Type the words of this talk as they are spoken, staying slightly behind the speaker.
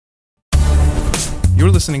You're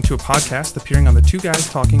listening to a podcast appearing on the Two Guys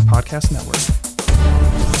Talking Podcast Network.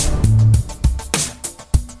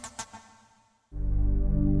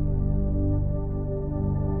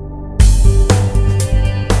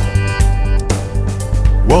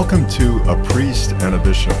 Welcome to A Priest and a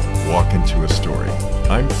Bishop Walk Into a Story.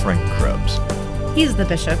 I'm Frank Krebs. He's the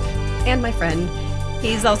bishop and my friend.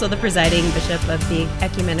 He's also the presiding bishop of the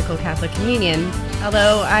Ecumenical Catholic Communion.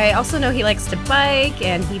 Although I also know he likes to bike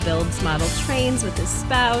and he builds model trains with his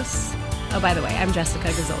spouse. Oh, by the way, I'm Jessica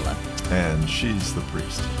Gazzola. And she's the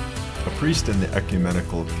priest. A priest in the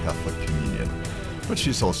Ecumenical Catholic Communion. But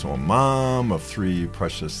she's also a mom of 3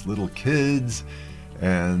 precious little kids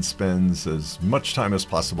and spends as much time as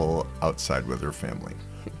possible outside with her family.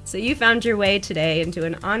 So you found your way today into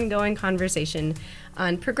an ongoing conversation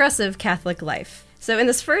on progressive Catholic life. So in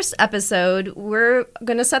this first episode, we're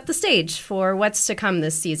going to set the stage for what's to come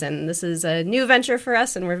this season. This is a new venture for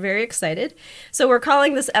us, and we're very excited. So we're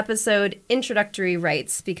calling this episode Introductory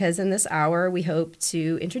Rites, because in this hour, we hope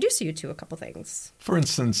to introduce you to a couple things. For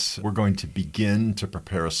instance, we're going to begin to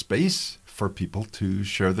prepare a space for people to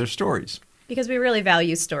share their stories. Because we really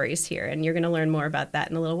value stories here, and you're going to learn more about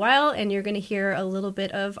that in a little while, and you're going to hear a little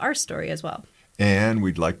bit of our story as well. And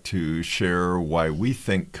we'd like to share why we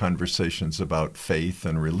think conversations about faith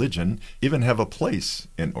and religion even have a place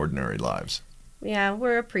in ordinary lives. Yeah,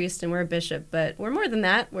 we're a priest and we're a bishop, but we're more than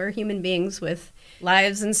that. We're human beings with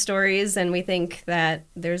lives and stories, and we think that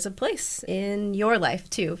there's a place in your life,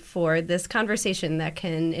 too, for this conversation that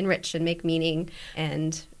can enrich and make meaning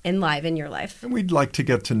and enliven your life. And we'd like to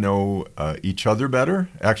get to know each other better.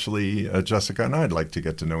 Actually, Jessica and I'd like to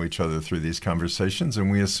get to know each other through these conversations, and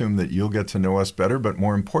we assume that you'll get to know us better, but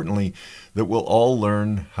more importantly, that we'll all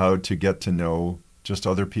learn how to get to know just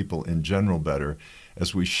other people in general better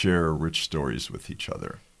as we share rich stories with each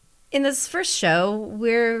other. In this first show,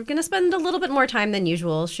 we're going to spend a little bit more time than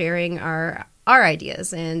usual sharing our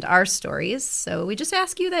ideas and our stories. So we just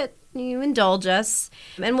ask you that you indulge us,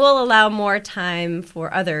 and we'll allow more time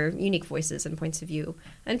for other unique voices and points of view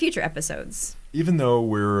in future episodes. Even though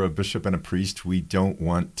we're a bishop and a priest, we don't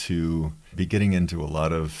want to be getting into a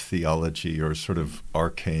lot of theology or sort of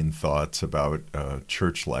arcane thoughts about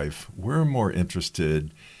church life. We're more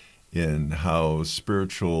interested in how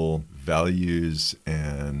spiritual values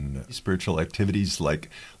and spiritual activities like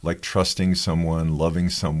trusting someone, loving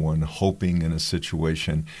someone, hoping in a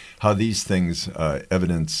situation, how these things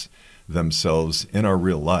evidence themselves in our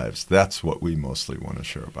real lives. That's what we mostly want to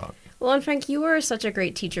share about. Well, and Frank, you were such a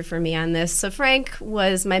great teacher for me on this. So Frank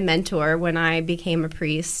was my mentor when I became a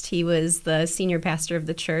priest. He was the senior pastor of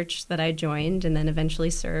the church that I joined and then eventually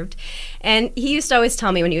served. And he used to always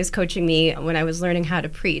tell me when he was coaching me when I was learning how to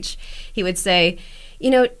preach, he would say,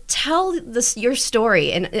 tell your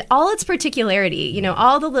story and all its particularity,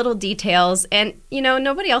 all the little details. And,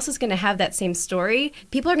 nobody else is going to have that same story.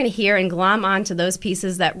 People are going to hear and glom onto those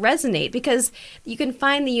pieces that resonate because you can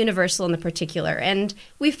find the universal in the particular. And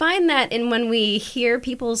we find that when we hear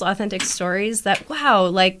people's authentic stories that, wow,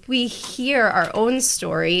 like we hear our own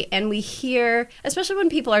story and we hear, especially when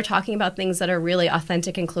people are talking about things that are really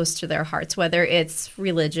authentic and close to their hearts, whether it's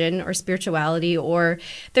religion or spirituality or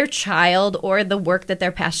their child or the work that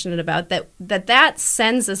they're passionate about, that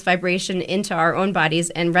sends this vibration into our own bodies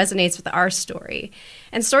and resonates with our story.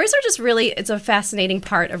 And stories are just it's a fascinating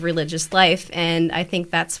part of religious life, and I think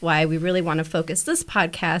that's why we really want to focus this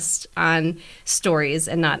podcast on stories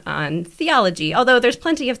and not on theology, although there's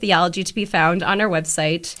plenty of theology to be found on our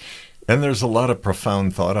website. And there's a lot of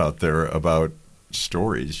profound thought out there about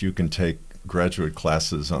stories. You can take graduate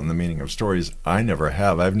classes on the meaning of stories. I never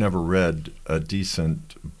have. I've never read a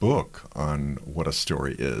decent book on what a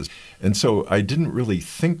story is. And so I didn't really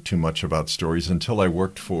think too much about stories until I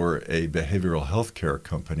worked for a behavioral health care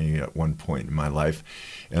company at one point in my life.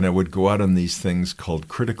 And I would go out on these things called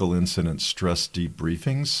critical incident stress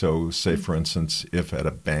debriefings. So say, for instance, if at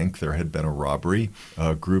a bank there had been a robbery,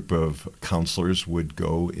 a group of counselors would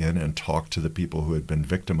go in and talk to the people who had been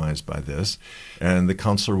victimized by this. And the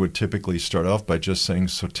counselor would typically start off by just saying,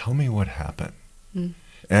 "So tell me what happened."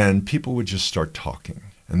 And people would just start talking.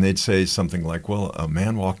 And they'd say something like, well, a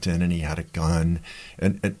man walked in and he had a gun.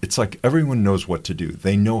 And it's like everyone knows what to do.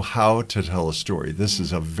 They know how to tell a story. This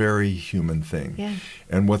is a very human thing. Yeah.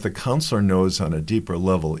 And what the counselor knows on a deeper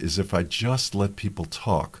level is if I just let people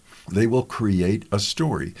talk, they will create a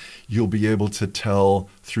story. You'll be able to tell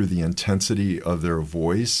through the intensity of their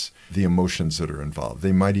voice the emotions that are involved.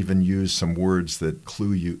 They might even use some words that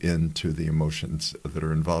clue you into the emotions that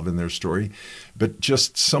are involved in their story. But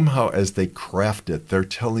just somehow as they craft it, they're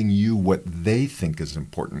telling you what they think is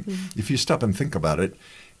important. Mm-hmm. If you stop and think about it,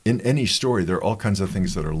 in any story, there are all kinds of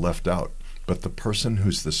things that are left out. but the person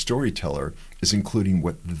who's the storyteller is including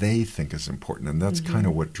what they think is important, and that's kind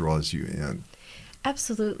of what draws you in.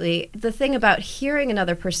 Absolutely. The thing about hearing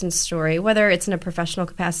another person's story, whether it's in a professional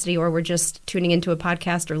capacity or we're just tuning into a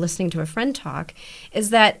podcast or listening to a friend talk, is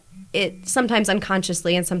that it sometimes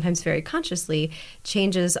unconsciously and sometimes very consciously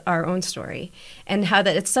changes our own story, and how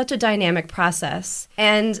that it's such a dynamic process.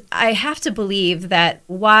 And I have to believe that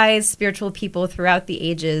wise spiritual people throughout the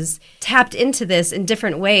ages tapped into this in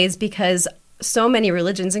different ways, because so many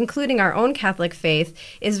religions, including our own Catholic faith,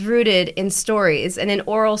 is rooted in stories and in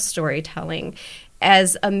oral storytelling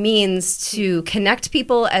as a means to connect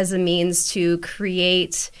people, as a means to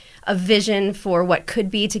create a vision for what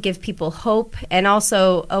could be, to give people hope, and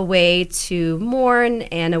also a way to mourn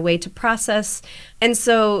and a way to process. And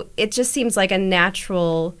so it just seems like a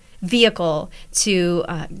natural vehicle to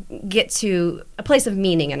get to a place of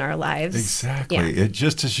meaning in our lives. Exactly. Yeah.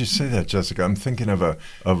 Just as you say that, Jessica, I'm thinking of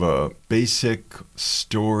a basic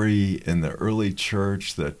story in the early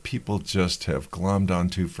church that people just have glommed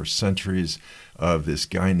onto for centuries, of this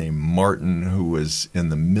guy named Martin who was in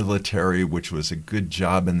the military, which was a good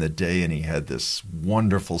job in the day, and he had this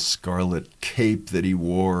wonderful scarlet cape that he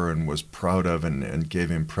wore and was proud of and gave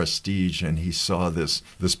him prestige. And he saw this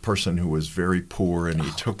person who was very poor, and he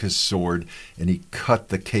took his sword and he cut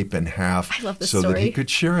the cape in half. I love this so story. that he could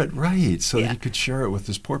share it, right, so Yeah. that he could share it with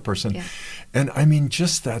this poor person. Yeah. And I mean,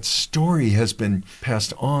 just that story has been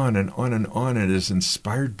passed on and on and on. It has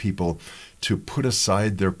inspired people to put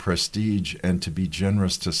aside their prestige and to be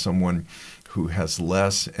generous to someone who has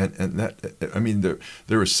less. And that, I mean,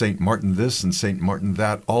 there is St. Martin this and St. Martin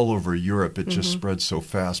that all over Europe. It just spread so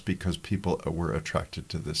fast because people were attracted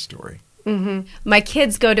to this story. Mm-hmm. My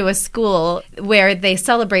kids go to a school where they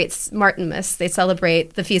celebrate Martinmas. They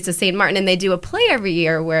celebrate the feast of St. Martin, and they do a play every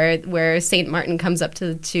year where St. Martin comes up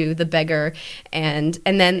to the beggar, and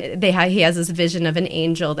then he has this vision of an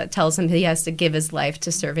angel that tells him he has to give his life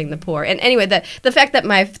to serving the poor. And anyway, the fact that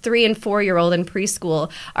my 3- and 4-year-old in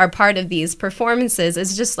preschool are part of these performances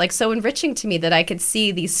is just like so enriching to me, that I could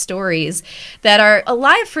see these stories that are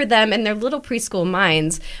alive for them in their little preschool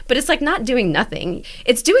minds, but it's like not doing nothing.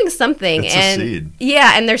 It's doing something. It's a seed.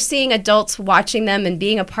 Yeah, and they're seeing adults watching them and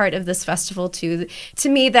being a part of this festival too. To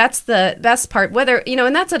me, that's the best part. Whether,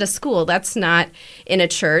 and that's at a school, that's not in a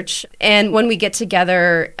church. And when we get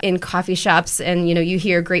together in coffee shops and, you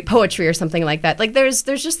hear great poetry or something like that, like there's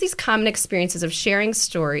just these common experiences of sharing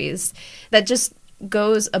stories that just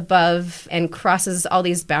goes above and crosses all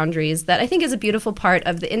these boundaries, that I think is a beautiful part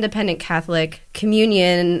of the independent Catholic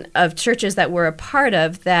communion of churches that we're a part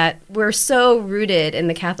of, that we're so rooted in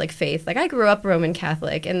the Catholic faith. Like, I grew up Roman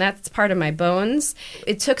Catholic, and that's part of my bones.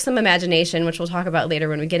 It took some imagination, which we'll talk about later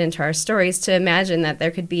when we get into our stories, to imagine that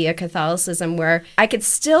there could be a Catholicism where I could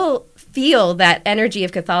still feel that energy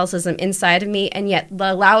of Catholicism inside of me, and yet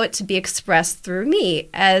allow it to be expressed through me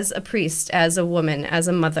as a priest, as a woman, as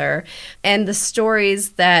a mother. And the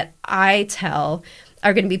stories that I tell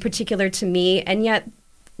are going to be particular to me, and yet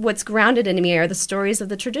what's grounded in me are the stories of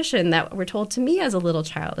the tradition that were told to me as a little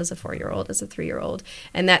child, as a 4-year-old, as a 3-year-old,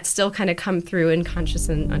 and that still kind of come through in conscious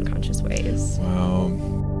and unconscious ways. Wow.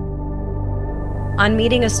 On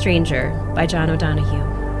Meeting a Stranger by John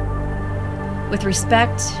O'Donohue. With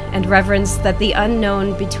respect and reverence that the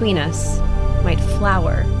unknown between us might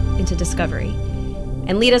flower into discovery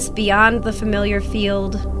and lead us beyond the familiar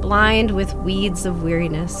field, blind with weeds of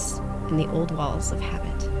weariness and the old walls of habit.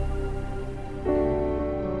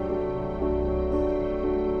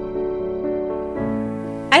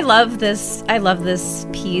 I love this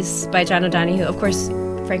piece by John O'Donohue. Of course,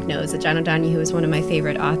 Frank knows that John O'Donohue is one of my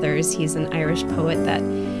favorite authors. He's an Irish poet that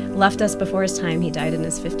left us before his time. He died in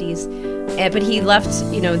his 50s. But he left,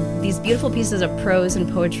 these beautiful pieces of prose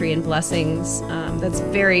and poetry and blessings. That's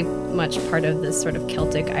very much part of this sort of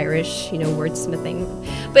Celtic Irish,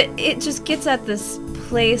 wordsmithing. But it just gets at this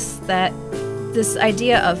place, that this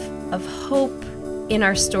idea of hope in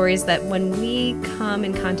our stories, that when we come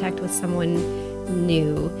in contact with someone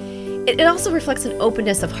new, it also reflects an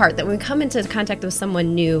openness of heart, that when we come into contact with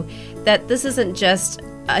someone new, that this isn't just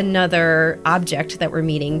another object that we're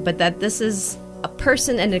meeting, but that this is a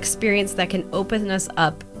person and an experience that can open us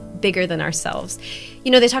up bigger than ourselves.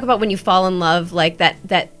 They talk about when you fall in love, like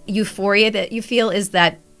that euphoria that you feel is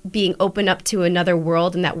that being open up to another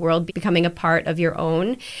world, and that world becoming a part of your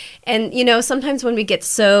own. And, sometimes when we get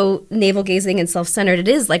so navel-gazing and self-centered, it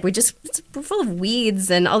is like we're full of weeds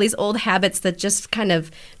and all these old habits that just kind of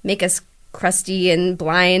make us crusty and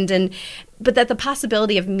blind, but that the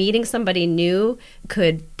possibility of meeting somebody new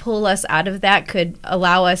could pull us out of that, could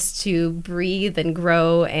allow us to breathe and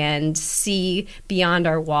grow and see beyond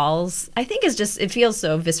our walls, I think it feels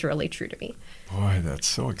so viscerally true to me. Boy, that's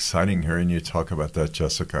so exciting hearing you talk about that,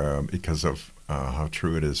 Jessica, because of how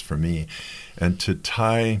true it is for me. And to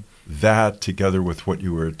tie that together with what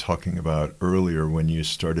you were talking about earlier when you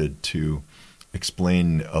started to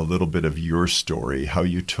explain a little bit of your story, how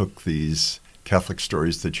you took these Catholic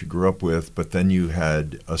stories that you grew up with, but then you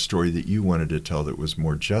had a story that you wanted to tell that was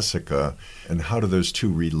more Jessica, and how do those two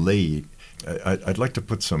relate? I'd like to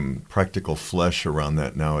put some practical flesh around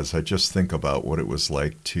that now as I just think about what it was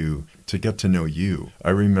like to get to know you.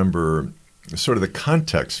 I remember sort of the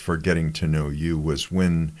context for getting to know you was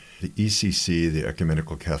when the ECC, the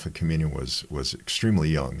Ecumenical Catholic Communion, was extremely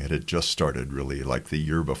young. It had just started really like the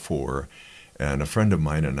year before, and a friend of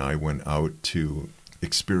mine and I went out to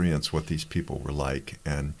experience what these people were like.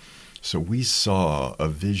 And so we saw a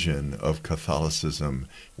vision of Catholicism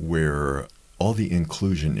where all the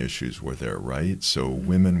inclusion issues were there, right? So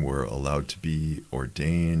women were allowed to be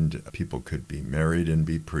ordained, people could be married and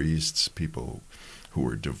be priests, people who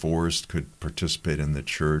were divorced could participate in the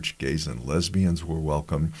church, gays and lesbians were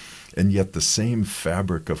welcome, and yet the same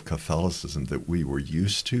fabric of Catholicism that we were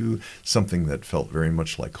used to, something that felt very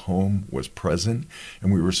much like home, was present,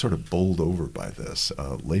 and we were sort of bowled over by this.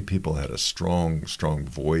 Lay people had a strong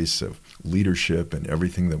voice of leadership in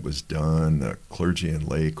everything that was done. Clergy and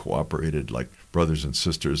lay cooperated like brothers and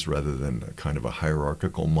sisters rather than a kind of a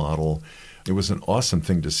hierarchical model. It was an awesome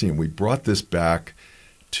thing to see, and we brought this back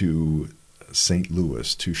to St.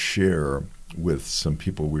 Louis to share with some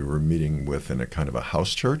people we were meeting with in a kind of a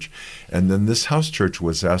house church. And then this house church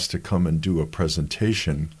was asked to come and do a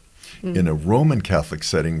presentation in a Roman Catholic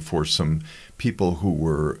setting for some people who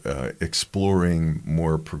were exploring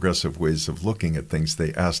more progressive ways of looking at things.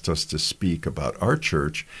 They asked us to speak about our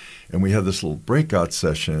church, and we had this little breakout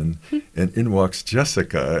session, and in walks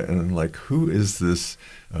Jessica, and I'm like, who is this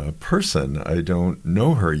person? I don't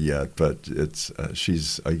know her yet, but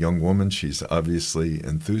she's a young woman. She's obviously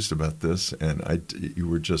enthused about this, and you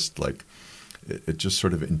were just like, it just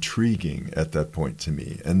sort of intriguing at that point to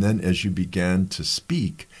me. And then as you began to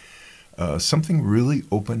speak, something really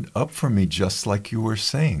opened up for me, just like you were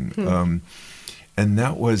saying. And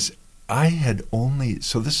that was,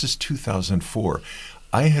 so this is 2004.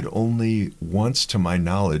 I had only once, to my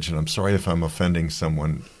knowledge, and I'm sorry if I'm offending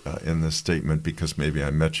someone in this statement because maybe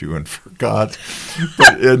I met you and forgot,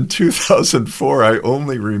 but in 2004, I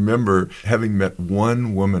only remember having met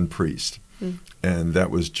one woman priest. And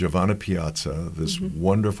that was Giovanna Piazza, this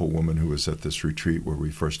wonderful woman who was at this retreat where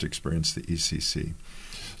we first experienced the ECC.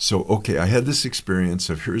 So, okay, I had this experience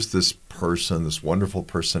of here's this person, this wonderful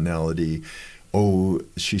personality. Oh,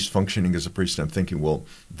 she's functioning as a priest. And I'm thinking, well,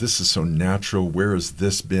 this is so natural. Where has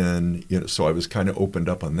this been? So I was kind of opened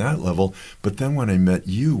up on that level. But then when I met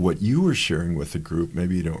you, what you were sharing with the group,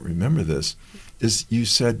 maybe you don't remember this, is you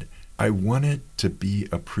said, I wanted to be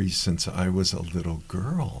a priest since I was a little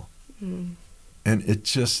girl. And it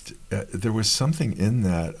just, there was something in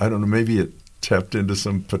that. I don't know, maybe it tapped into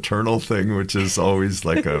some paternal thing, which is always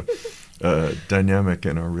like a dynamic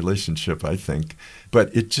in our relationship, I think.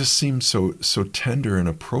 But it just seemed so tender and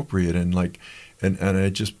appropriate, and like, and I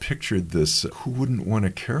just pictured this. Who wouldn't want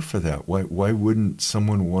to care for that? Why wouldn't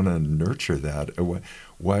someone want to nurture that?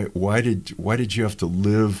 Why did you have to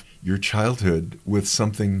live your childhood with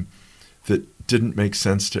something that didn't make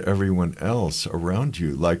sense to everyone else around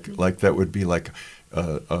you? Like that would be like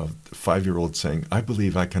a 5-year-old saying, I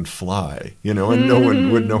believe I can fly, and no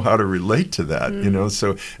one would know how to relate to that,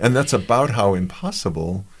 So, and that's about how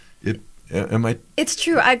impossible It's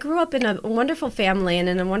true. I grew up in a wonderful family and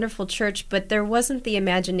in a wonderful church, but there wasn't the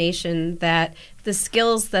imagination that the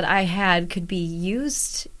skills that I had could be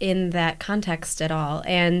used in that context at all.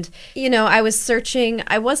 And, I was searching.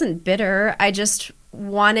 I wasn't bitter. I just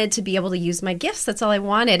wanted to be able to use my gifts. That's all I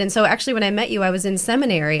wanted. And so actually when I met you, I was in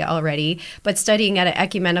seminary already, but studying at an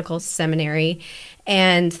ecumenical seminary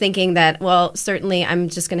and thinking that, well, certainly I'm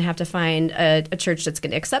just going to have to find a church that's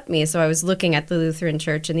going to accept me. So I was looking at the Lutheran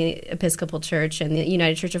Church and the Episcopal Church and the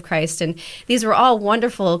United Church of Christ. And these were all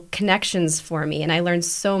wonderful connections for me. And I learned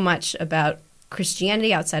so much about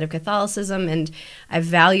Christianity outside of Catholicism, and I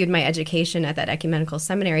valued my education at that ecumenical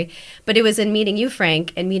seminary. But it was in meeting you,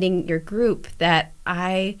 Frank, and meeting your group that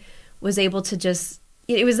I was able to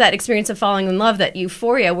it was that experience of falling in love, that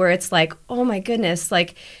euphoria where it's like, oh my goodness,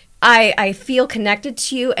 like I feel connected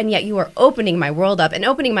to you, and yet you are opening my world up and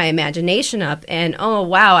opening my imagination up. And oh,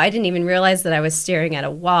 wow, I didn't even realize that I was staring at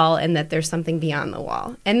a wall and that there's something beyond the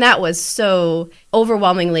wall. And that was so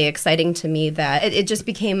overwhelmingly exciting to me that it just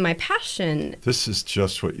became my passion. This is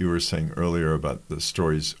just what you were saying earlier about the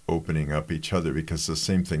stories opening up each other, because the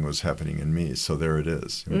same thing was happening in me. So there it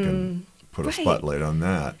is. We can put a spotlight on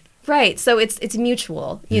that. Right. So it's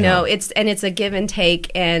mutual, you know, it's a give and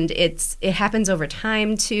take, and it happens over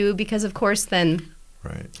time too, because of course then,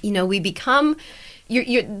 you know, we become,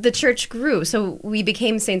 the church grew. So we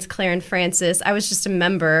became Saints Clare and Francis. I was just a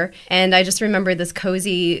member, and I just remember this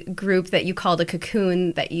cozy group that you called a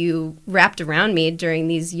cocoon that you wrapped around me during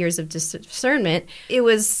these years of discernment. It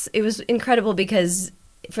was incredible because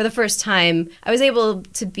for the first time, I was able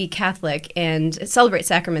to be Catholic and celebrate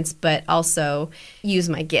sacraments, but also use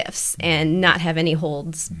my gifts and not have any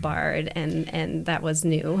holds barred, and that was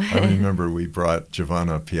new. I remember we brought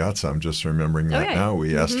Giovanna Piazza. I'm just remembering that now.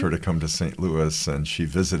 We asked her to come to St. Louis, and she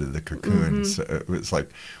visited the cocoon. So it was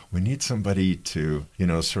like, we need somebody to, you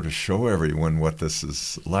know, sort of show everyone what this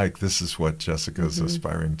is like. This is what Jessica's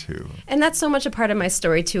aspiring to. And that's so much a part of my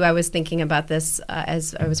story, too. I was thinking about this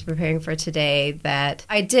as I was preparing for today, that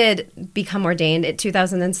I did become ordained. In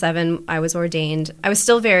 2007, I was ordained. I was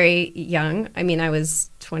still very young. I mean, I was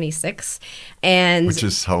 26. Which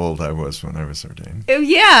is how old I was when I was ordained.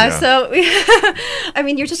 Yeah. So, I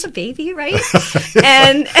mean, you're just a baby, right?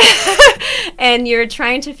 And you're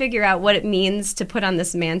trying to figure out what it means to put on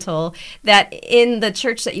this mantle that in the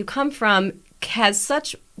church that you come from has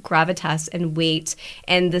such gravitas and weight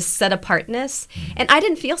and this set apartness. And I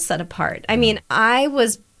didn't feel set apart. I mean, I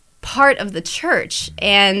was part of the church,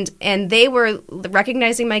 and they were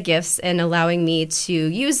recognizing my gifts and allowing me to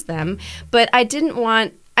use them, but I didn't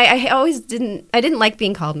want I didn't like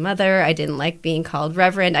being called mother. I didn't like being called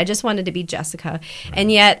reverend. I just wanted to be Jessica.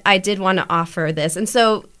 And yet I did want to offer this. And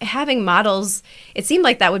so having models, it seemed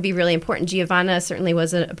like that would be really important. Giovanna certainly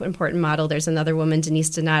was an important model. There's another woman, Denise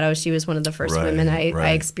Donato. She was one of the first women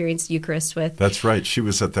I experienced Eucharist with. That's right. She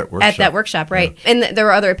was at that workshop. At that workshop, right. Yeah. And there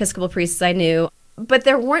were other Episcopal priests I knew. But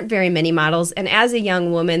there weren't very many models. And as a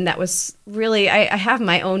young woman, that was really, I have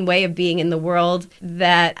my own way of being in the world,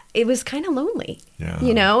 that it was kind of lonely. Yeah.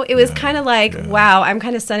 You know, it was kind of like, wow, I'm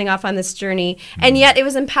kind of setting off on this journey. And yet it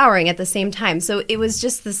was empowering at the same time. So it was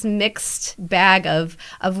just this mixed bag of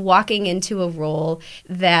walking into a role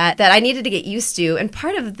that I needed to get used to. And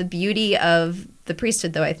part of the beauty of the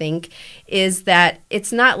priesthood, though, I think, is that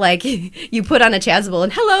it's not like you put on a chasuble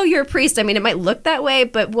and, hello, you're a priest. I mean, it might look that way,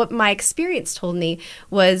 but what my experience told me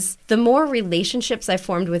was the more relationships I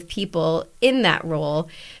formed with people in that role,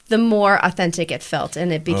 the more authentic it felt,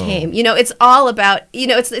 and it became, you know, it's all about, you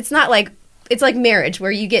know, it's not like, it's like marriage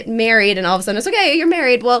where you get married and all of a sudden it's okay, you're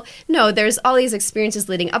married. Well, no, there's all these experiences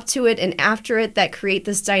leading up to it and after it that create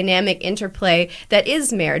this dynamic interplay that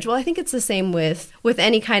is marriage. Well, I think it's the same with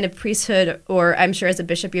any kind of priesthood, or I'm sure as a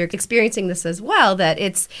bishop you're experiencing this as well, that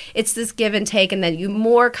it's this give and take, and that you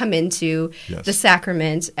more come into the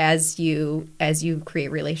sacrament as you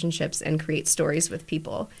create relationships and create stories with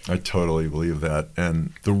people. I totally believe that.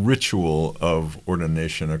 And the ritual of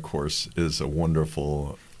ordination, of course, is a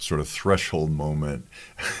wonderful sort of threshold moment.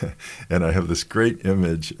 And I have this great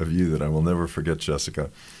image of you that I will never forget, Jessica,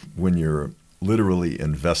 when you're literally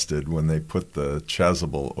invested, when they put the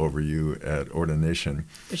chasuble over you at ordination.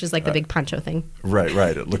 Which is like the big poncho thing. Right.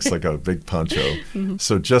 It looks like a big poncho.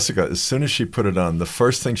 So Jessica, as soon as she put it on, the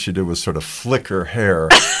first thing she did was sort of flick her hair.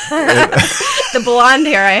 The blonde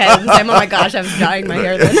hair I had at the time, oh my gosh, I was dyeing my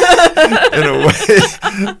hair then. In a way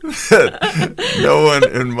that no one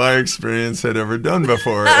in my experience had ever done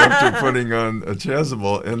before after putting on a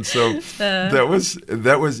chasuble. And so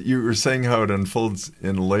that was you were saying how it unfolds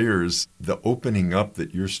in layers. The opening up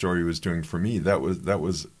that your story was doing for me, that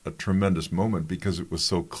was a tremendous moment, because it was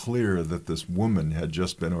so clear that this woman had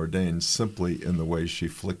just been ordained simply in the way she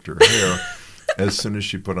flicked her hair as soon as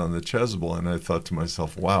she put on the chasuble. And I thought to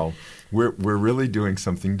myself, wow, we're really doing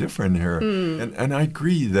something different here. And I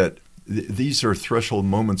agree that these are threshold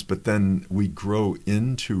moments, but then we grow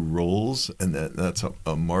into roles, and that's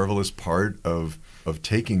a marvelous part of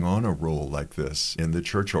taking on a role like this in the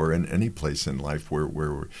church or in any place in life where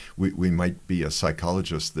we might be a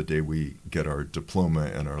psychologist the day we get our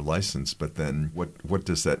diploma and our license, but then what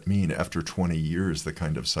does that mean? After 20 years, the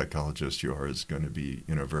kind of psychologist you are is going to be,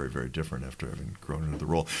 you know, very, very different after having grown into the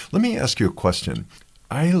role. Let me ask you a question.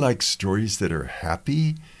 I like stories that are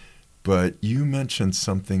happy, but you mentioned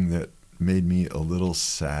something that made me a little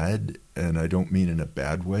sad, and I don't mean in a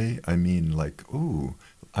bad way. I mean like, ooh,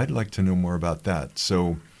 I'd like to know more about that.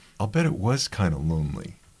 So I'll bet it was kind of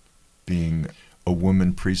lonely being a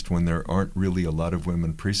woman priest when there aren't really a lot of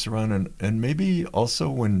women priests around, and maybe also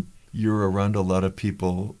when you're around a lot of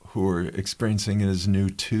people who are experiencing it as new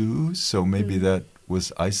too, so maybe that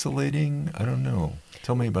was isolating? I don't know.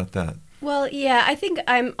 Tell me about that. Well, yeah, I think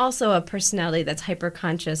I'm also a personality that's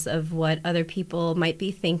hyper-conscious of what other people might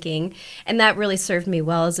be thinking, and that really served me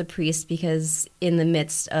well as a priest because in the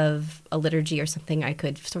midst of a liturgy or something, I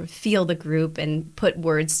could sort of feel the group and put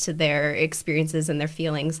words to their experiences and their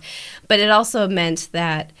feelings. But it also meant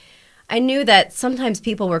that I knew that sometimes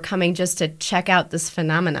people were coming just to check out this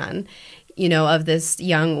phenomenon, of this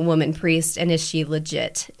young woman priest, and is she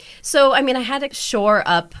legit? So, I mean, I had to shore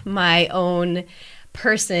up my own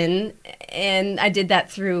person, and I did that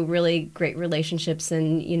through really great relationships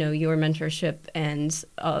and, your mentorship and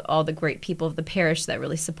all the great people of the parish that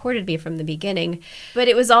really supported me from the beginning. But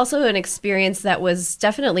it was also an experience that was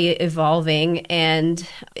definitely evolving and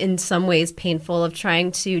in some ways painful, of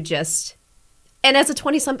trying to just... And as a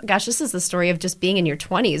 20-something, gosh, this is the story of just being in your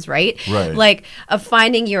 20s, right? Right. Like, of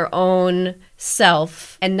finding your own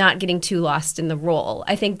self and not getting too lost in the role.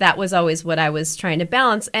 I think that was always what I was trying to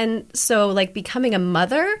balance. And so, like, becoming a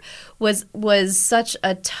mother was such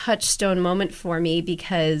a touchstone moment for me,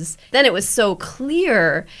 because then it was so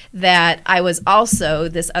clear that I was also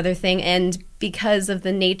this other thing. And because of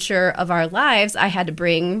the nature of our lives, I had to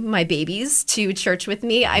bring my babies to church with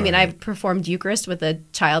me. I mean, I've performed Eucharist with a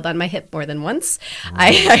child on my hip more than once.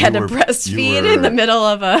 I had to breastfeed in the middle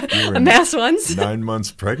of a Mass once. 9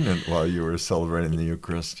 months pregnant while you were celebrating the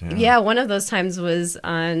Eucharist. Yeah, one of those times was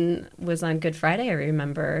on Good Friday, I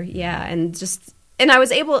remember. Yeah, and I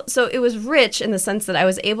was able, so it was rich in the sense that I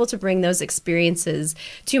was able to bring those experiences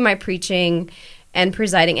to my preaching and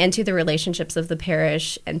presiding and to the relationships of the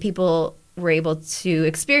parish, and people were able to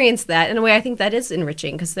experience that. In a way, I think that is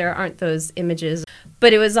enriching because there aren't those images.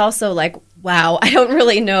 But it was also like, wow, I don't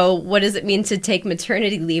really know, what does it mean to take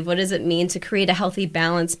maternity leave? What does it mean to create a healthy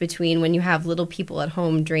balance between when you have little people at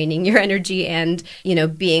home draining your energy and,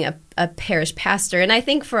 being a parish pastor? And I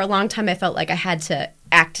think for a long time I felt like I had to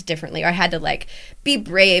act differently, or I had to like be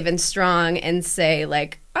brave and strong and say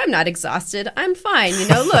like, I'm not exhausted. I'm fine.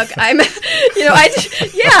 Look, I'm,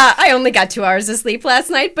 I only got 2 hours of sleep last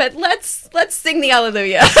night, but let's sing the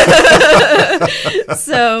Alleluia.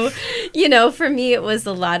 So, for me, it was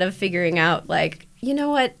a lot of figuring out like,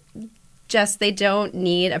 what, Jess, they don't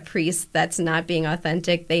need a priest that's not being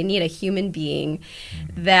authentic. They need a human being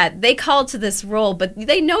that they call to this role, but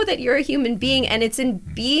they know that you're a human being, and it's in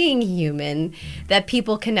being human that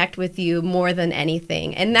people connect with you more than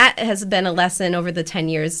anything. And that has been a lesson over the 10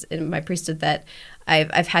 years in my priesthood that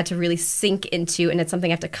I've had to really sink into, and it's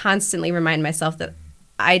something I have to constantly remind myself that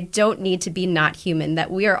I don't need to be not human,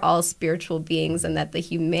 that we are all spiritual beings, and that the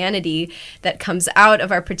humanity that comes out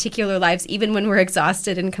of our particular lives, even when we're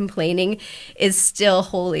exhausted and complaining, is still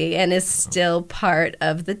holy and is still part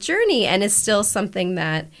of the journey, and is still something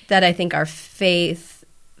that I think our faith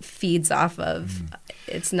feeds off of.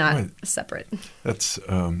 It's not separate. That's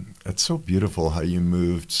so beautiful how you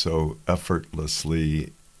moved so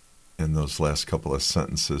effortlessly in those last couple of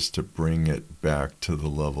sentences to bring it back to the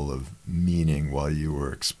level of meaning while you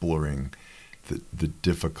were exploring the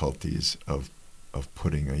difficulties of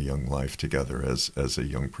putting a young life together as a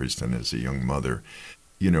young priest and as a young mother.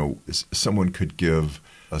 Someone could give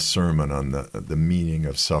a sermon on the meaning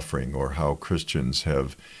of suffering, or how Christians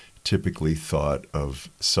have typically thought of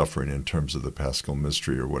suffering in terms of the Paschal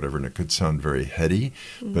Mystery or whatever, and it could sound very heady,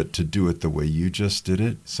 but to do it the way you just did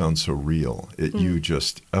it sounds so real. You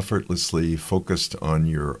just effortlessly focused on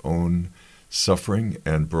your own suffering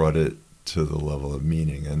and brought it to the level of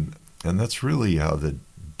meaning, and that's really how the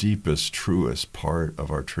deepest, truest part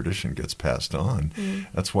of our tradition gets passed on.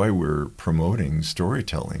 That's why we're promoting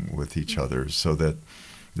storytelling with each other, so that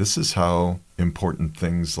this is how important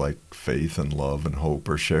things like faith and love and hope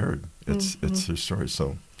are shared. It's their story.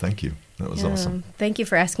 So thank you. That was awesome. Thank you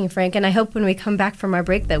for asking, Frank. And I hope when we come back from our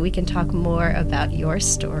break that we can talk more about your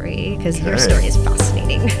story, because your story is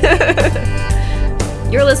fascinating.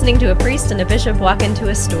 You're listening to A Priest and a Bishop Walk Into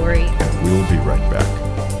a Story. We'll be right back.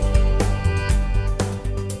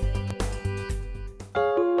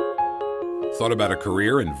 Thought about a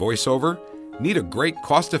career in voiceover? Need a great,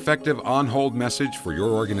 cost-effective on-hold message for your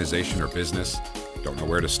organization or business? Don't know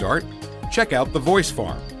where to start? Check out The Voice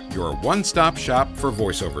Farm, your one-stop shop for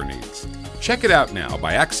voiceover needs. Check it out now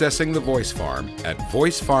by accessing The Voice Farm at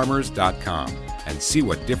voicefarmers.com and see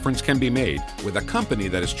what difference can be made with a company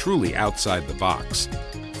that is truly outside the box.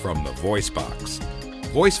 From the Voice Box.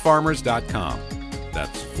 voicefarmers.com.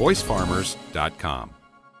 That's voicefarmers.com.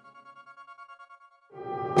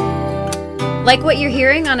 Like what you're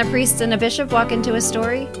hearing on A Priest and a Bishop Walk Into a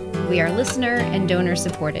Story? We are listener and donor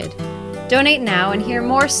supported. Donate now and hear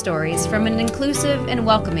more stories from an inclusive and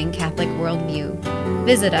welcoming Catholic worldview.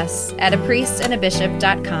 Visit us at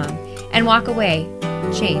apriestandabishop.com and walk away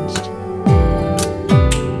changed.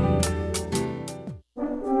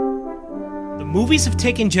 The movies have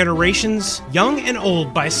taken generations, young and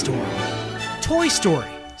old, by storm. Toy Story,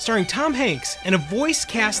 starring Tom Hanks and a voice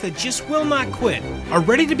cast that just will not quit, are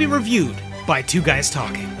ready to be reviewed by Two Guys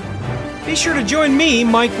Talking. Be sure to join me,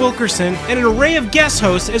 Mike Wilkerson, and an array of guest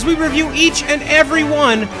hosts as we review each and every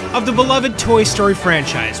one of the beloved Toy Story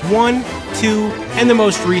franchise, 1, 2, and the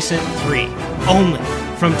most recent 3, only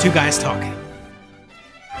from Two Guys Talking.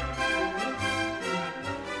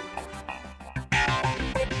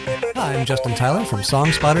 Hi, I'm Justin Tyler from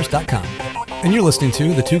SongSpotters.com, and you're listening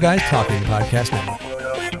to the Two Guys Talking Podcast Network.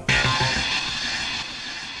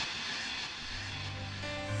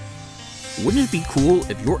 Wouldn't it be cool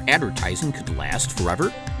if your advertising could last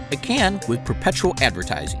forever? It can with perpetual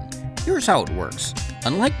advertising. Here's how it works.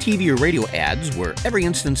 Unlike TV or radio ads, where every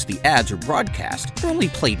instance the ads are broadcast, they're only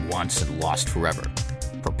played once and lost forever.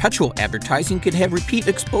 Perpetual advertising can have repeat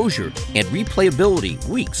exposure and replayability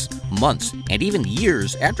weeks, months, and even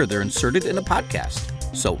years after they're inserted in a podcast.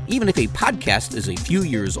 So even if a podcast is a few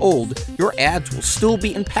years old, your ads will still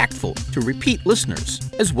be impactful to repeat listeners,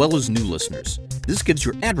 as well as new listeners. This gives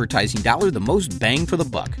your advertising dollar the most bang for the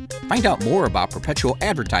buck. Find out more about perpetual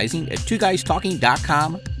advertising at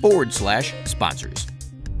twoguystalking.com/sponsors.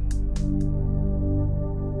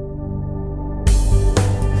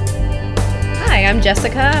 Hi, I'm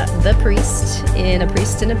Jessica, the priest in A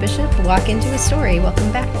Priest and a Bishop. Walk into a story.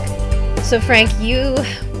 Welcome back. So Frank, you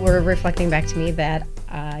were reflecting back to me that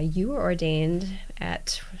you were ordained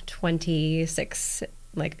at 26,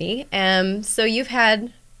 like me. So you've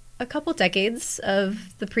had a couple decades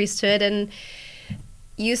of the priesthood, and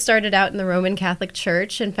you started out in the Roman Catholic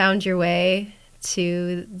Church and found your way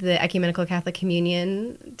to the Ecumenical Catholic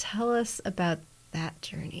Communion. Tell us about that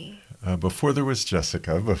journey. Before there was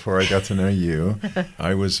Jessica, before I got to know you,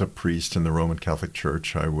 I was a priest in the Roman Catholic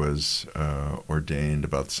Church. I was ordained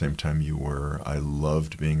about the same time you were. I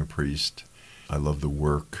loved being a priest. I loved the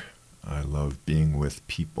work. I loved being with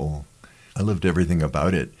people. I loved everything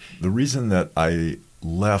about it. The reason that I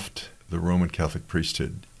left the Roman Catholic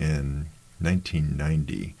priesthood in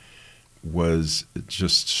 1990 was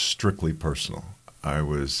just strictly personal. I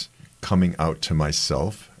was coming out to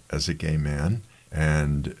myself as a gay man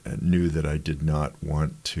and knew that I did not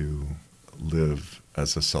want to live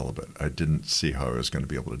as a celibate. I didn't see how I was going to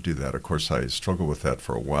be able to do that. Of course, I struggled with that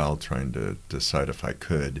for a while, trying to decide if I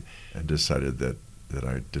could, and decided that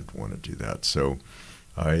I didn't want to do that. So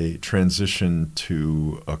I transitioned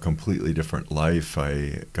to a completely different life.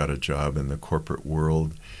 I got a job in the corporate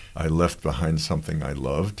world. I left behind something I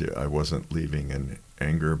loved. I wasn't leaving in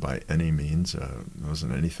anger by any means. It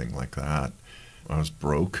wasn't anything like that. I was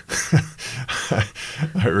broke.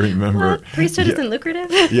 I remember. Well, priesthood isn't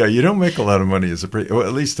lucrative. Yeah, you don't make a lot of money as a priest. Well,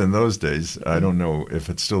 at least in those days. I don't know if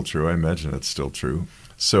it's still true. I imagine it's still true.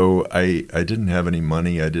 So I didn't have any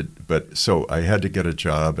money. So I had to get a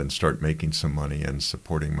job and start making some money and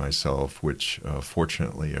supporting myself, which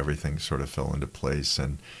fortunately everything sort of fell into place,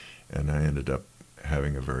 and I ended up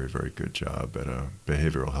having a very, very good job at a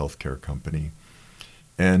behavioral health care company.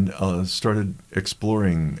 And started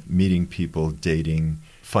exploring, meeting people, dating.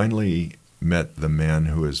 Finally met the man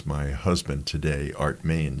who is my husband today, Art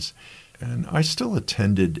Maines. And I still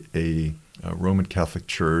attended a Roman Catholic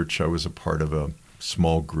church. I was a part of a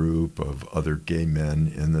small group of other gay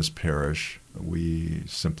men in this parish. We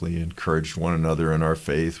simply encouraged one another in our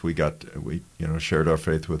faith. We shared our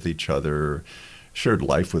faith with each other, shared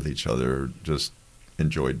life with each other, just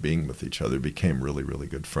enjoyed being with each other, became really, really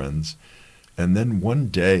good friends. And then one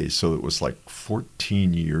day, so it was like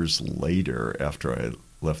 14 years later after I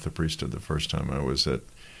left the priesthood the first time, I was at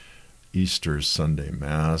Easter Sunday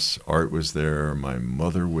Mass. Art was there. My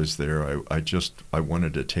mother was there. I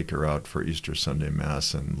wanted to take her out for Easter Sunday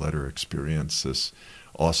Mass and let her experience this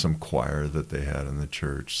awesome choir that they had in the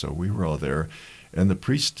church. So we were all there. And the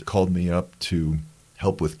priest called me up to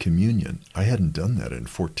help with communion. I hadn't done that in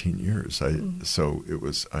 14 years. So it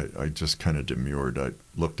was, I just kind of demurred. I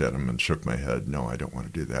looked at him and shook my head. No, I don't want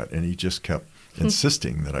to do that. And he just kept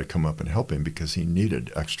insisting that I come up and help him because he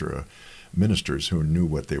needed extra ministers who knew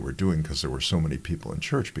what they were doing because there were so many people in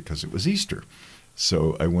church because it was Easter.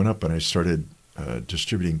 So I went up and I started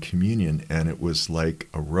distributing communion, and it was like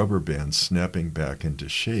a rubber band snapping back into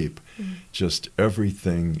shape. Just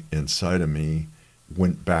everything inside of me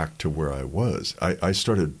went back to where I was. I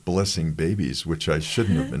started blessing babies, which I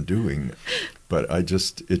shouldn't have been doing, but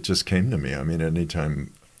it just came to me. I mean,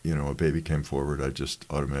 anytime a baby came forward, I just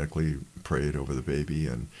automatically prayed over the baby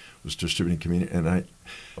and was distributing communion. And I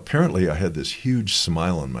had this huge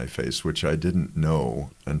smile on my face, which I didn't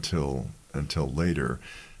know until later.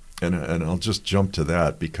 And I'll just jump to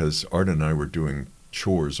that because Art and I were doing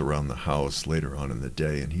chores around the house later on in the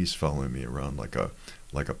day, and he's following me around like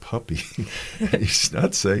a puppy. He's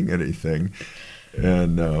not saying anything.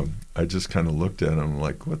 And I just kind of looked at him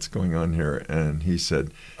like, what's going on here? And he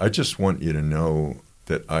said, I just want you to know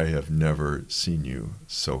that I have never seen you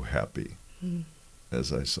so happy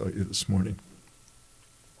as I saw you this morning.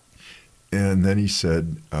 And then he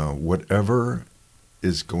said, whatever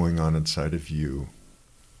is going on inside of you,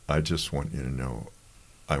 I just want you to know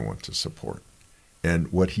I want to support.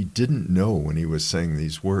 And what he didn't know when he was saying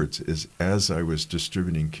these words is as I was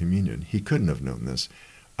distributing communion, he couldn't have known this.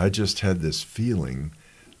 I just had this feeling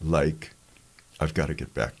like I've got to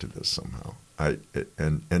get back to this somehow.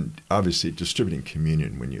 And obviously distributing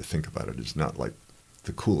communion, when you think about it, is not like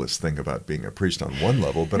the coolest thing about being a priest on one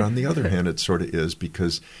level, but on the other hand, it sort of is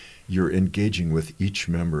because you're engaging with each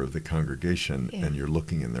member of the congregation and you're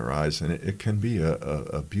looking in their eyes, and it can be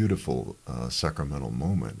a beautiful sacramental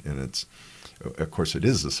moment. And it's, of course, it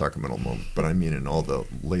is a sacramental moment, but I mean in all the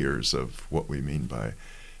layers of what we mean by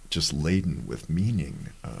just laden with meaning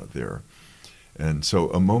there. And so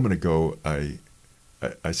a moment ago,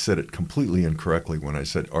 I said it completely incorrectly when I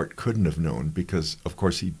said Art couldn't have known, because of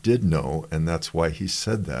course he did know, and that's why he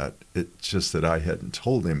said that. It's just that I hadn't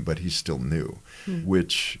told him, but he still knew,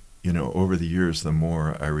 which, over the years, the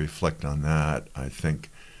more I reflect on that, I think,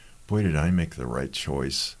 boy, did I make the right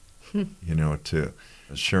choice, to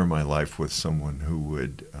share my life with someone who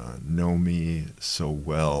would know me so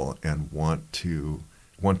well and want to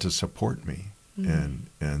support me, and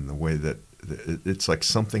the way that it's like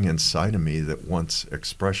something inside of me that wants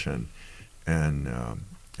expression, and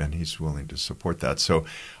he's willing to support that. So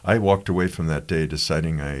I walked away from that day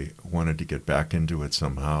deciding I wanted to get back into it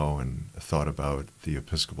somehow, and thought about the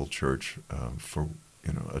Episcopal Church for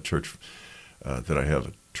a church that I have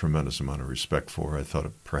a tremendous amount of respect for. I thought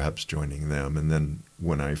of perhaps joining them, and then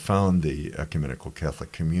when I found the Ecumenical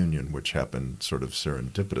Catholic Communion, which happened sort of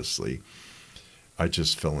serendipitously, I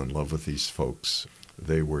just fell in love with these folks.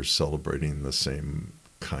 They were celebrating the same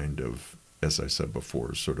kind of, as I said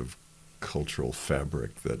before, sort of cultural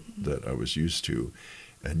fabric that I was used to,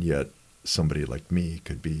 and yet somebody like me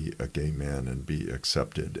could be a gay man and be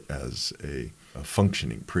accepted as a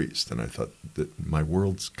functioning priest. And I thought that my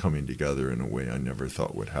world's coming together in a way I never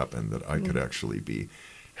thought would happen, that I could actually be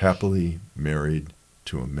happily married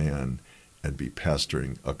to a man and be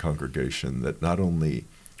pastoring a congregation that not only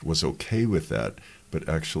was okay with that, but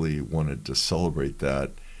actually wanted to celebrate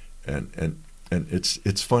that. And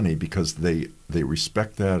it's funny because they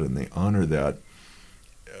respect that and they honor that,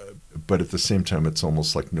 but at the same time, it's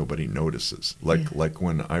almost like nobody notices. Like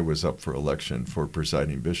when I was up for election for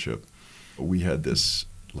presiding bishop, we had this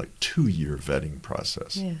 2-year vetting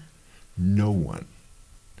process. Yeah. No one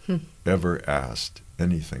ever asked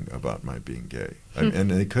anything about my being gay. And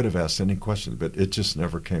they could have asked any question, but it just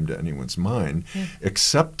never came to anyone's mind,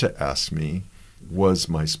 except to ask me, was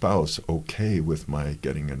my spouse okay with my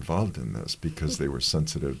getting involved in this? Because they were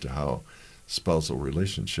sensitive to how spousal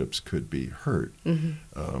relationships could be hurt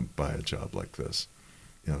by a job like this.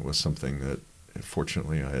 It was something that,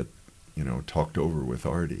 fortunately, I had, talked over with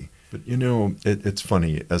Artie. But, it's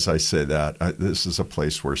funny, as I say that, this is a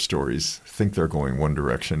place where stories think they're going one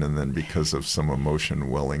direction, and then because of some emotion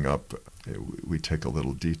welling up, we take a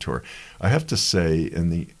little detour. I have to say, in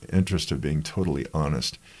the interest of being totally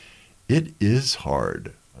honest, it is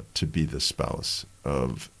hard to be the spouse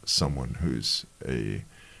of someone who's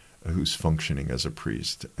functioning as a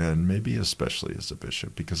priest, and maybe especially as a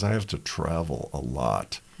bishop, because I have to travel a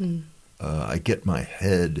lot. I get my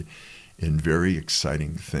head in very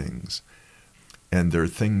exciting things, and there are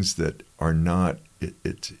things that are not.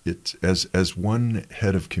 It's as one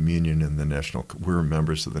head of communion in the national. We're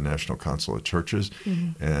members of the National Council of Churches,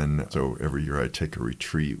 and so every year I take a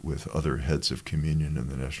retreat with other heads of communion in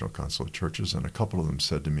the National Council of Churches, and a couple of them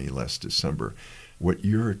said to me last December, what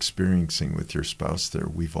you're experiencing with your spouse there,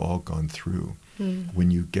 we've all gone through.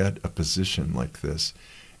 When you get a position like this,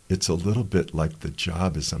 it's a little bit like the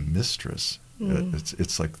job as a mistress.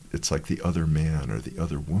 It's like the other man or the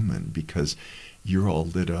other woman, because you're all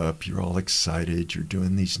lit up, you're all excited, you're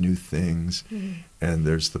doing these new things, and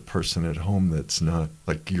there's the person at home that's not,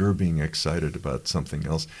 like you're being excited about something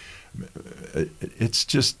else.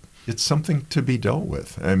 It's something to be dealt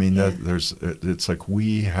with. I mean, it's like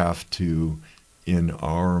we have to, in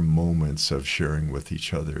our moments of sharing with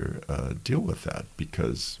each other, deal with that,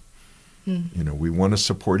 because You know, we want to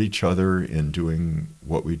support each other in doing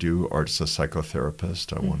what we do. Art's a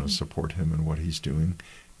psychotherapist. I want to support him in what he's doing,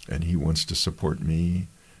 and he wants to support me.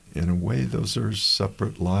 In a way, those are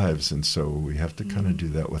separate lives, and so we have to kind of do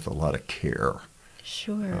that with a lot of care.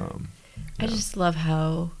 Sure. I just love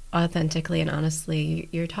how authentically and honestly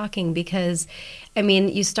you're talking, because, I mean,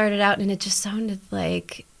 you started out and it just sounded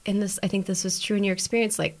like, I think this was true in your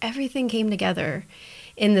experience, like everything came together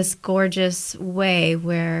in this gorgeous way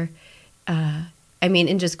where, I mean,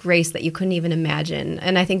 in just grace that you couldn't even imagine.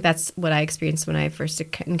 And I think that's what I experienced when I first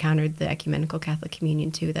encountered the Ecumenical Catholic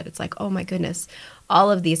Communion too, that it's like, oh my goodness,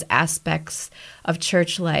 all of these aspects of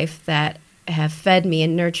church life that have fed me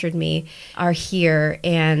and nurtured me are here,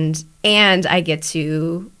 and I get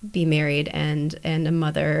to be married and a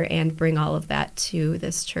mother and bring all of that to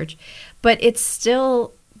this church. But it's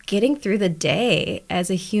still getting through the day as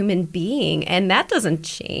a human being, and that doesn't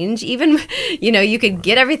change. Even, you know, you could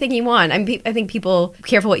get everything you want. I think people,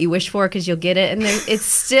 careful what you wish for because you'll get it, and it's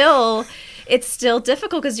still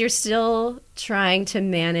difficult because you're still trying to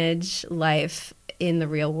manage life in the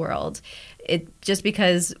real world. Just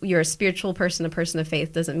because you're a spiritual person, a person of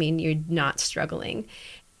faith, doesn't mean you're not struggling.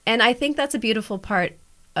 And I think that's a beautiful part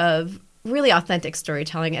of really authentic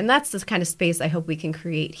storytelling. And that's the kind of space I hope we can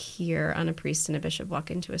create here on A Priest and a Bishop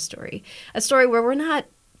Walk Into a Story where we're not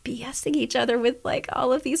BSing each other with like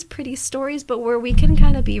all of these pretty stories, but where we can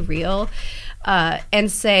kind of be real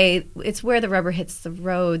and say it's where the rubber hits the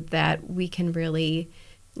road that we can really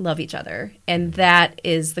love each other. And that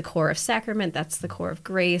is the core of sacrament. That's the core of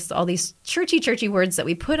grace. All these churchy words that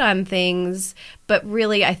we put on things, but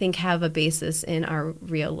really I think have a basis in our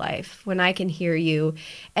real life. When I can hear you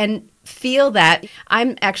and feel that,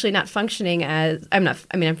 I'm actually not functioning as, I'm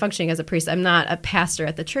functioning as a priest. I'm not a pastor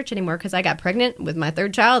at the church anymore because I got pregnant with my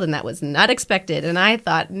third child and that was not expected. And I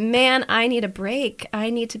thought, man, I need a break. I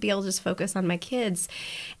need to be able to just focus on my kids.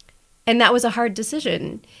 And that was a hard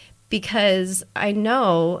decision, because I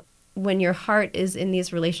know when your heart is in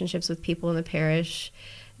these relationships with people in the parish,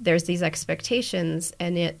 there's these expectations,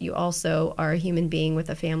 and yet you also are a human being with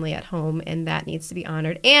a family at home, and that needs to be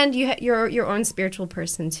honored. And you're your own spiritual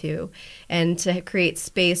person too, and to create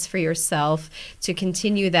space for yourself to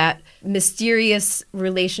continue that mysterious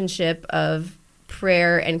relationship of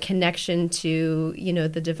prayer and connection to, you know,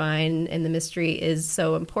 the divine and the mystery is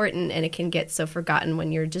so important, and it can get so forgotten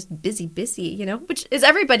when you're just busy, you know, which is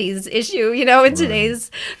everybody's issue, you know, in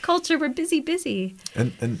today's culture. We're busy.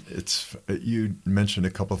 And it's, you mentioned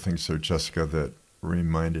a couple of things there, Jessica, that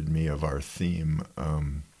reminded me of our theme.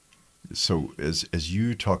 So as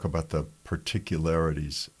you talk about the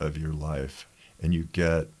particularities of your life, and you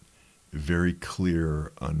get very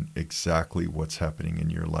clear on exactly what's happening in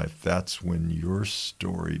your life, that's when your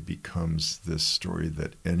story becomes this story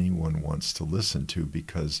that anyone wants to listen to,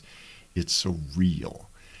 because it's so real.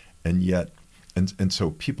 And yet, and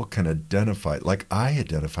so people can identify, like I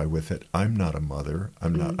identify with it. I'm not a mother.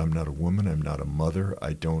 I'm not a woman. I'm not a mother.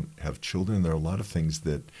 I don't have children. There are a lot of things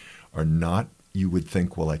that are not, you would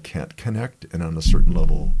think, well, I can't connect. And on a certain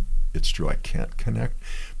level, it's true, I can't connect.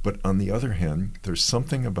 But on the other hand, there's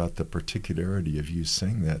something about the particularity of you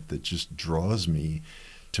saying that just draws me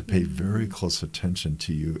to pay very close attention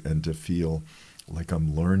to you and to feel like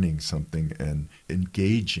I'm learning something and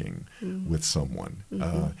engaging with someone.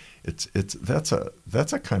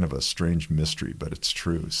 That's a kind of a strange mystery, but it's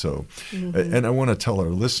true. So, and I want to tell our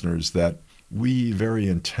listeners that we very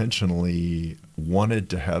intentionally wanted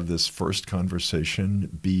to have this first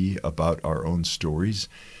conversation be about our own stories.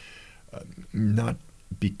 Not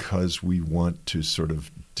because we want to sort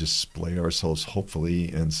of display ourselves,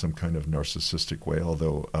 hopefully, in some kind of narcissistic way,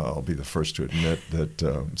 although I'll be the first to admit that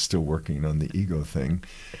I'm still working on the ego thing,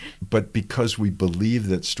 but because we believe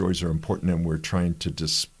that stories are important, and we're trying to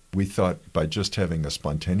we thought by just having a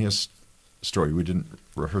spontaneous story, we didn't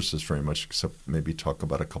rehearse this very much, except maybe talk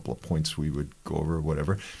about a couple of points we would go over,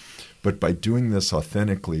 whatever. But by doing this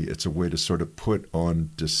authentically, it's a way to sort of put on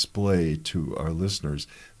display to our listeners,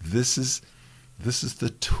 this is the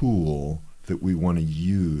tool that we want to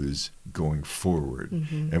use going forward.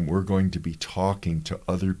 And we're going to be talking to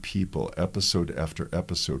other people episode after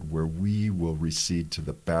episode, where we will recede to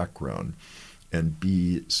the background and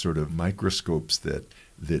be sort of microscopes that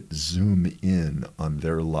zoom in on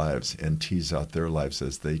their lives and tease out their lives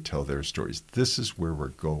as they tell their stories. This is where we're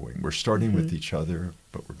going. We're starting with each other,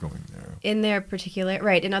 but we're going there. In their particular,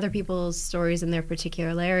 right, in other people's stories and their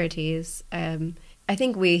particularities. I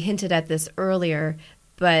think we hinted at this earlier,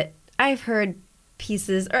 but I've heard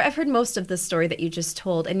most of the story that you just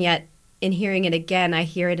told, and yet in hearing it again, I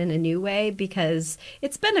hear it in a new way, because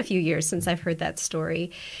it's been a few years since I've heard that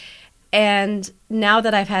story. And now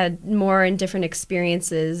that I've had more and different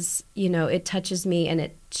experiences, it touches me,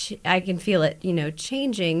 and I can feel it,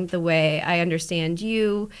 changing the way I understand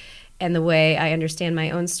you and the way I understand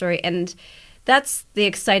my own story. And that's the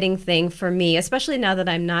exciting thing for me, especially now that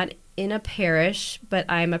I'm not in a parish, but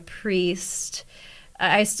I'm a priest.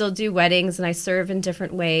 I still do weddings and I serve in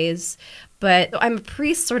different ways, but I'm a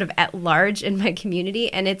priest sort of at large in my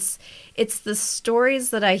community. And it's the stories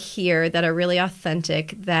that I hear that are really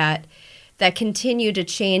authentic, that continue to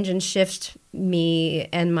change and shift me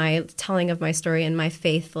and my telling of my story and my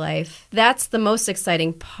faith life. That's the most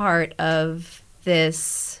exciting part of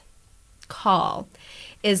this call,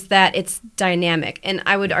 is that it's dynamic. And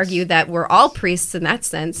I would argue that we're all priests in that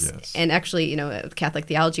sense. Yes. And actually, Catholic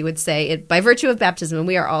theology would say it by virtue of baptism,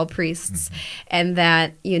 we are all priests. Mm-hmm. And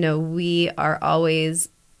that, we are always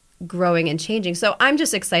growing and changing. So I'm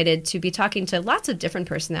just excited to be talking to lots of different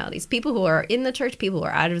personalities, people who are in the church, people who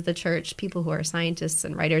are out of the church, people who are scientists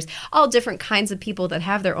and writers, all different kinds of people that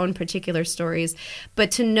have their own particular stories,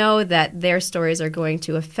 but to know that their stories are going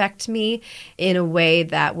to affect me in a way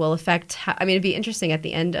that will affect it'd be interesting at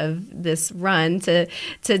the end of this run to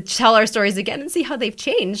tell our stories again and see how they've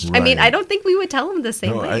changed. Right. I don't think we would tell them the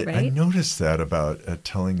same way, right? I noticed that about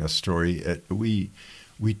telling a story.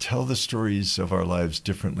 We tell the stories of our lives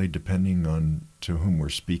differently depending on to whom we're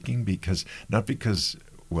speaking, I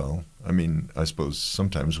suppose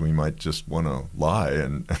sometimes we might just want to lie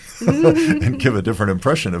and and give a different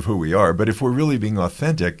impression of who we are. But if we're really being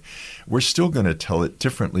authentic, we're still going to tell it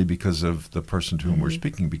differently because of the person to whom we're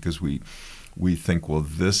speaking, because we think, well,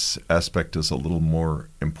 this aspect is a little more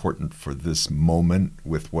important for this moment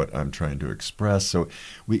with what I'm trying to express. So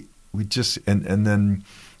we just, and then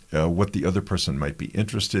what the other person might be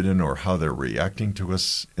interested in or how they're reacting to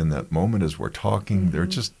us in that moment as we're talking. Mm-hmm. There are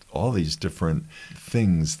just all these different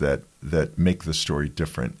things that make the story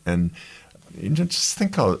different. And just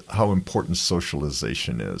think how important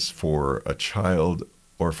socialization is for a child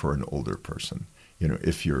or for an older person.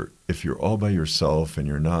 If you're all by yourself and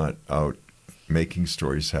you're not out making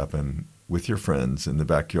stories happen with your friends in the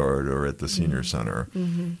backyard or at the senior center,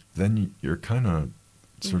 then you're kind of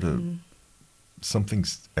sort of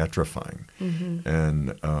something's atrophying.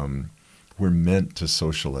 And we're meant to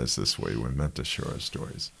socialize this way. We're meant to share our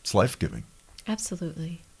stories. It's life-giving.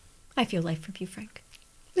 Absolutely. I feel life from you, Frank.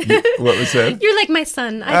 What was that? You're like my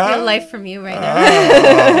son. I feel life from you right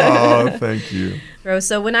now. Oh, thank you.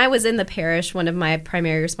 So when I was in the parish, one of my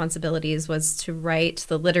primary responsibilities was to write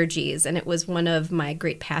the liturgies, and it was one of my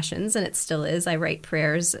great passions, and it still is. I write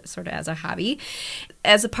prayers sort of as a hobby.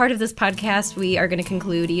 As a part of this podcast, we are going to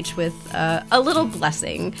conclude each with a little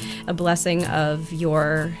blessing, a blessing of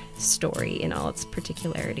your story in all its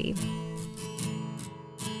particularity.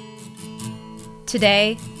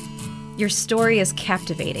 Today, your story is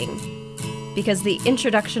captivating because the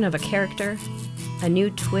introduction of a character, a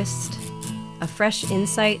new twist, a fresh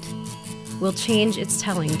insight will change its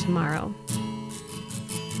telling tomorrow.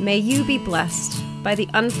 May you be blessed by the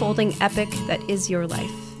unfolding epic that is your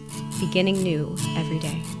life, beginning new every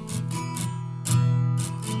day.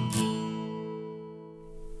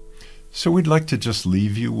 So we'd like to just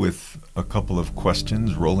leave you with a couple of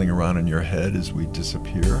questions rolling around in your head as we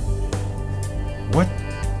disappear. What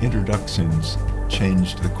introductions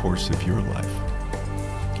changed the course of your life?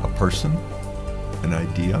 A person? An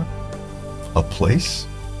idea? A place?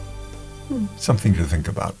 Something to think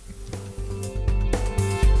about.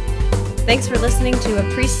 Thanks for listening to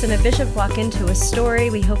A Priest and a Bishop Walk Into a Story.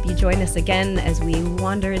 We hope you join us again as we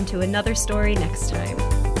wander into another story next time.